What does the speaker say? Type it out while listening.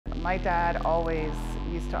My dad always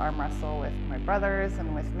used to arm wrestle with my brothers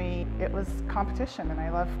and with me. It was competition and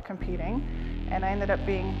I love competing, and I ended up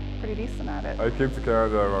being pretty decent at it. I came to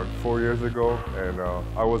Canada around 4 years ago, and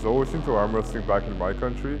I was always into arm wrestling back in my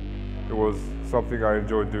country. It was something I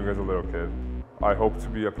enjoyed doing as a little kid. I hope to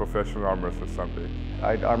be a professional arm wrestler someday.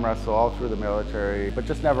 I'd arm wrestle all through the military, but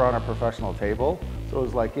just never on a professional table. So it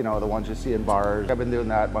was like, you know, the ones you see in bars. I've been doing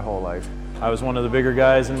that my whole life. I was one of the bigger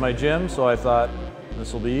guys in my gym, so I thought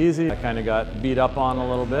this will be easy. I kind of got beat up on a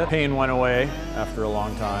little bit. Pain went away after a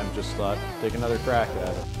long time. Just thought, take another crack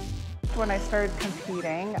at it. When I started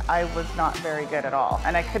competing, I was not very good at all,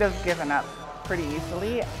 and I could have given up pretty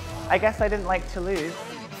easily. I guess I didn't like to lose.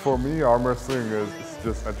 For me, arm wrestling is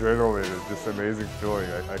just adrenaline. It's just an amazing feeling.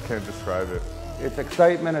 I can't describe it. It's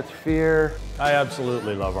excitement, it's fear. I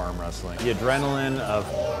absolutely love arm wrestling. The adrenaline of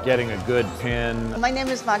getting a good pin. My name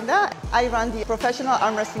is Magda. I run the Professional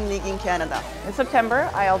Arm Wrestling League in Canada. In September,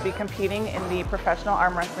 I'll be competing in the Professional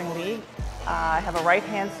Arm Wrestling League. I have a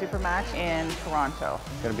right-hand super match in Toronto.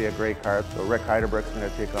 It's going to be a great card. So Rick Heidebrick's going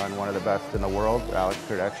to take on one of the best in the world, Alex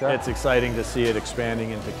Kardeccia. It's exciting to see it expanding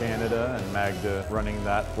into Canada and Magda running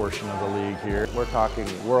that portion of the league here. We're talking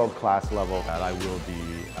world-class level. That I will be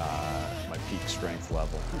my peak strength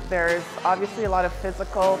level. There's obviously a lot of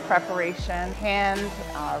physical preparation, hand,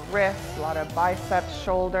 wrist, a lot of biceps,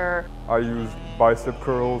 shoulder. I use bicep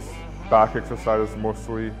curls, back exercises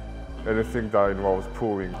mostly, anything that involves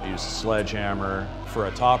pulling. I use a sledgehammer for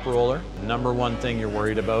a top roller. Number one thing you're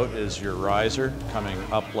worried about is your riser coming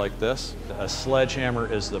up like this. A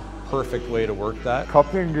sledgehammer is the perfect way to work that.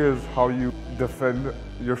 Cupping is how you defend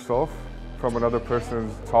yourself from another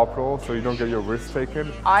person's top roll so you don't get your wrist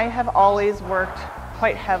taken. I have always worked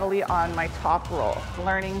quite heavily on my top roll,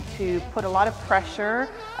 learning to put a lot of pressure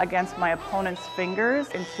against my opponent's fingers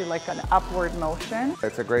into like an upward motion.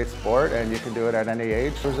 It's a great sport and you can do it at any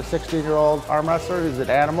age. There's a 16-year-old arm wrestler who's an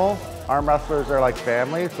animal. Arm wrestlers are like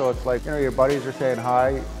family, so it's like, you know, your buddies are saying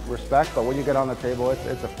hi, respect, but when you get on the table,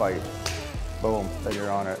 it's a fight. Boom, then you're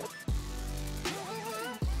on it.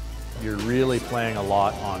 You're really playing a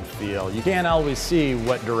lot on feel. You can't always see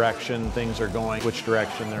what direction things are going, which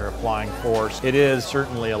direction they're applying force. It is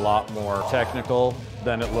certainly a lot more technical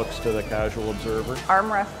than it looks to the casual observer.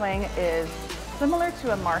 Arm wrestling is similar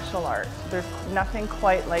to a martial art. There's nothing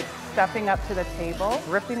quite like stepping up to the table,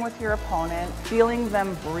 ripping with your opponent, feeling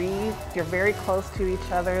them breathe. You're very close to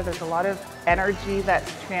each other. There's a lot of energy that's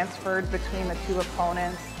transferred between the two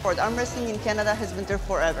opponents. Arm wrestling in Canada has been there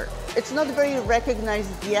forever. It's not very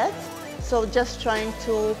recognized yet, so just trying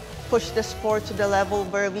to push the sport to the level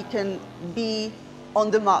where we can be on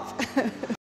the map.